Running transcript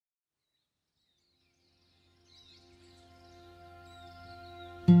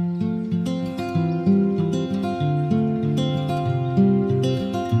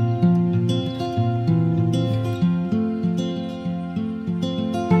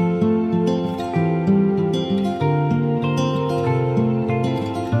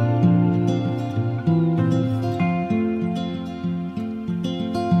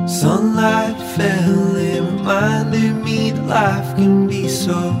fell, it reminded me that life can be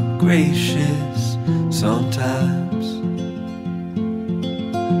so gracious sometimes.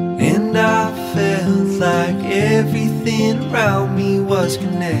 And I felt like everything around me was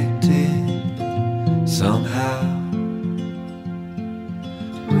connected somehow.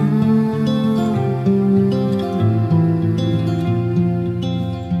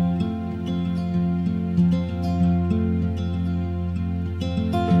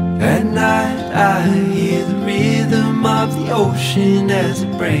 At night I hear the rhythm of the ocean as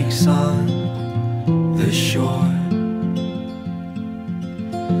it breaks on the shore.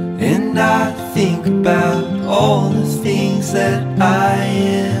 And I think about all the things that I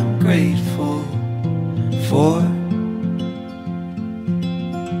am grateful for.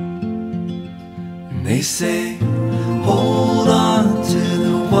 And they say, hold on to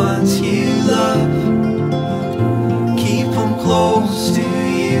the ones you love, keep them close to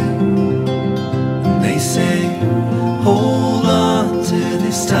you. And they say, hold on to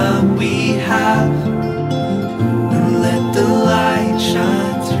this time we have, and let the light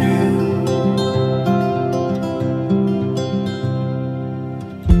shine through.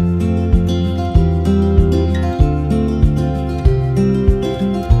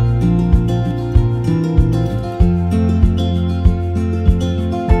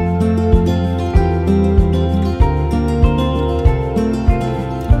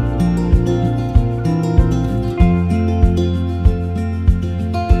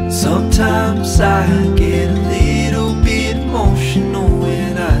 Sometimes I get a little bit emotional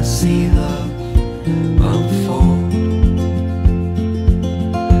when I see love unfold.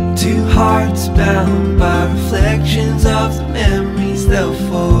 Two hearts bound by reflections of the memories they'll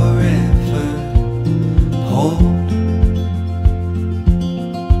forever hold.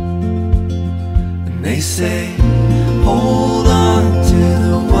 And they say, hold on to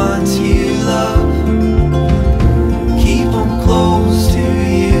the ones you love, keep them close to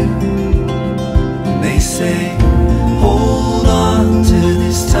you. They say, hold on to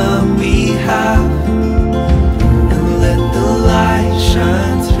this time we have, and let the light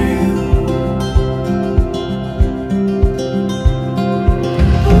shine through.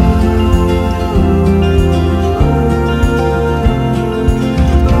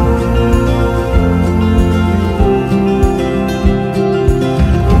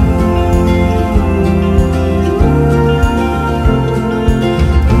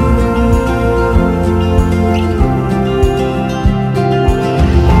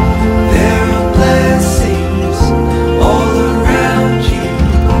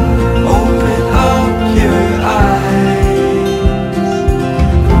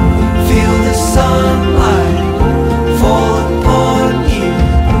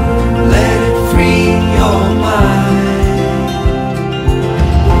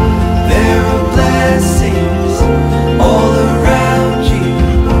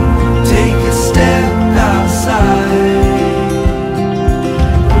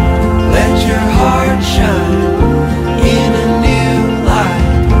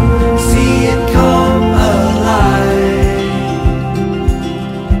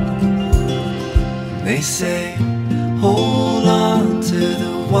 They say, hold on to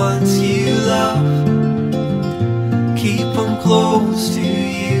the ones you love, keep them close to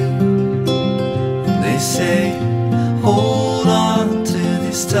you. And they say, hold on to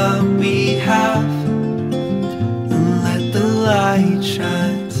this time we have, and let the light shine.